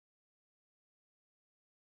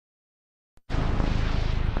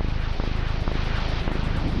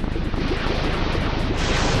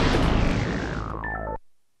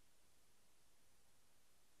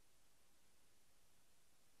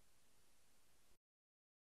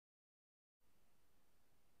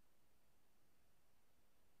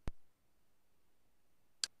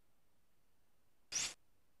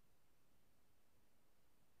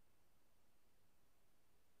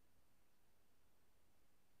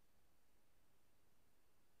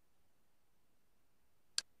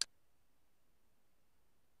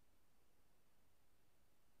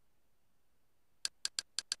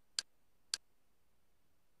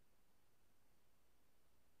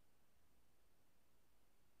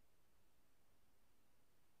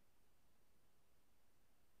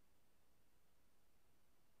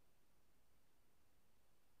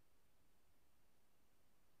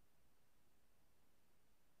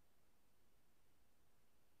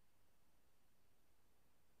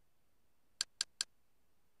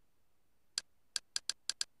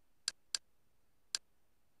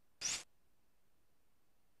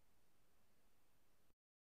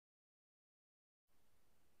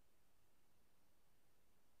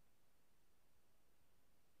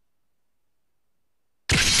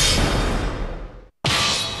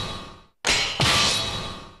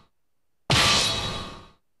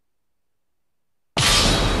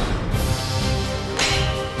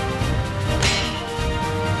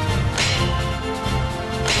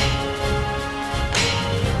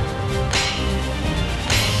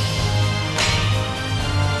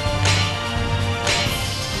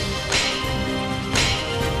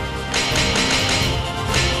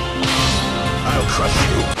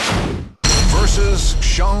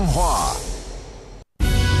Hua.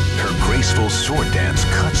 Her graceful sword dance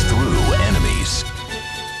cuts through enemies.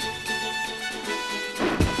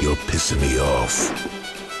 You're pissing me off.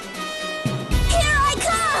 Here I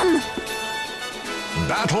come!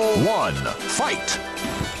 Battle 1. Fight!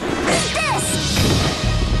 This!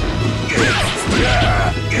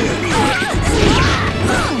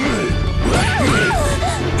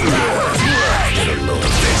 Get a load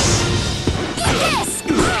of this! Get this!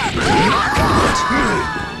 Knockout!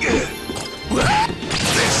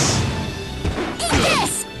 This! Get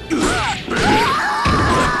this!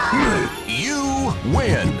 You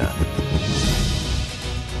win!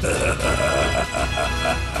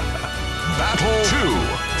 Battle 2.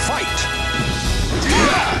 Fight!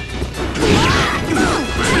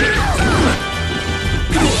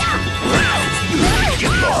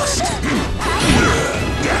 Get lost!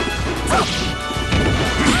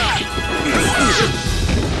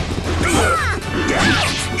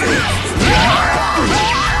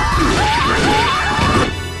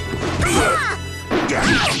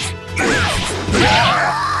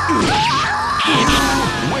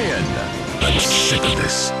 Win! I'm sick of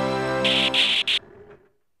this.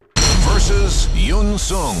 Versus Yun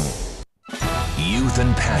Sung. Youth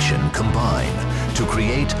and passion combine to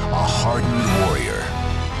create a hardened warrior.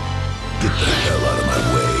 Get the hell out of my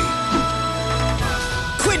way.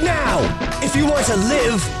 Quit now! If you want to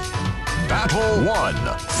live! Battle 1.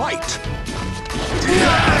 Fight!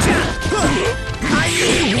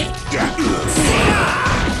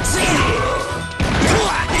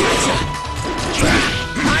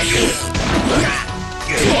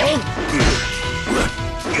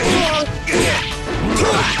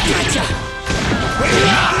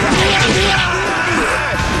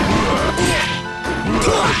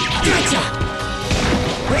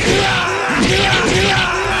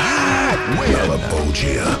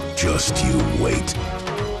 Malabogia, just you wait.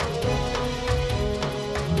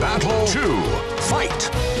 Battle 2. Fight!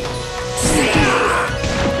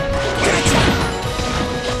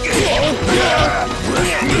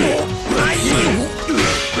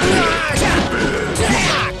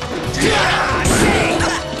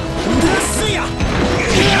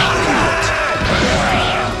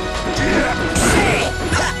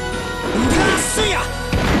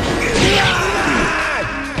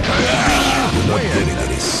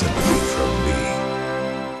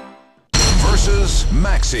 Versus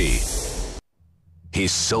Maxi.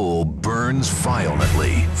 His soul burns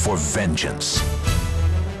violently for vengeance.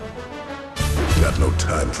 Got no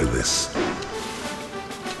time for this.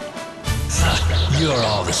 You're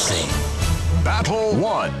all the same. Battle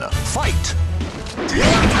 1. Fight!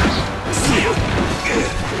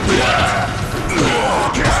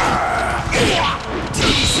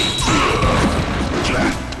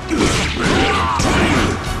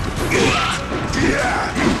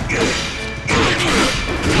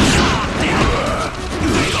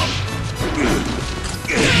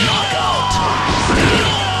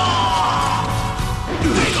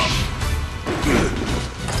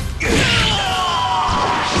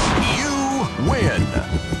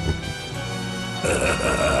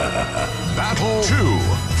 Battle 2.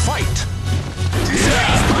 Fight!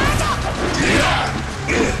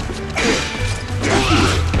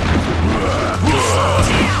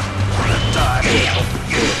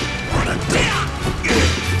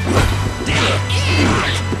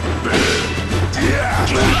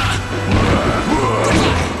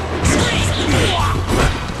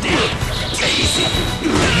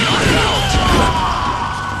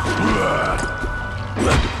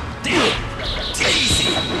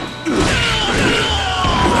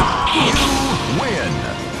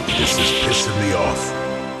 This is pissing me off.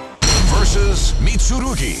 Versus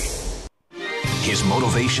Mitsurugi. His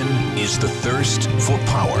motivation is the thirst for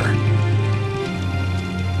power.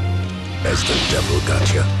 Has the devil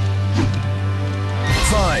got you?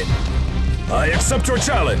 Fine. I accept your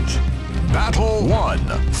challenge. Battle 1.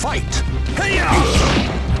 Fight! Hey-ya!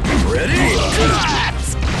 Ready?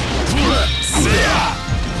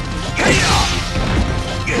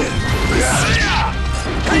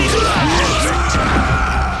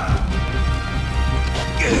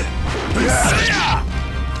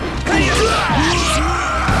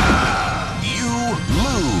 You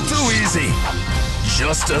lose. Too easy.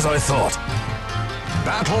 Just as I thought.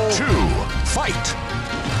 Battle 2. Fight!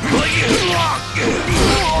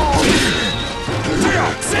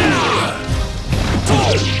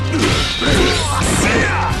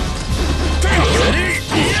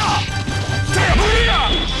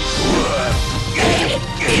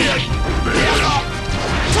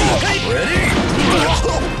 Ready?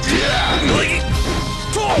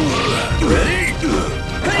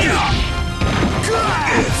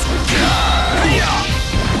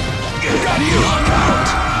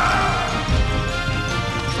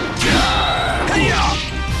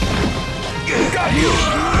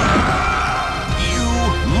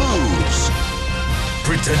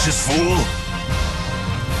 pretentious fool.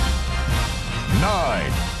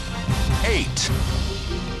 9, 8,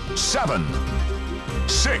 7,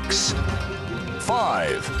 6,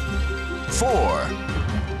 5, 4,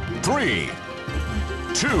 3,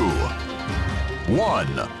 2,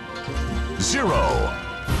 1, 0.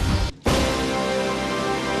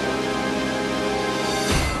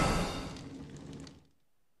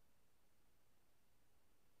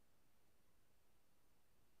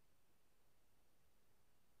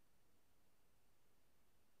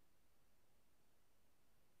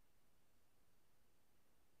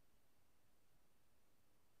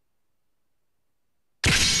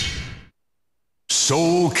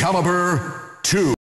 Soulcalibur 2.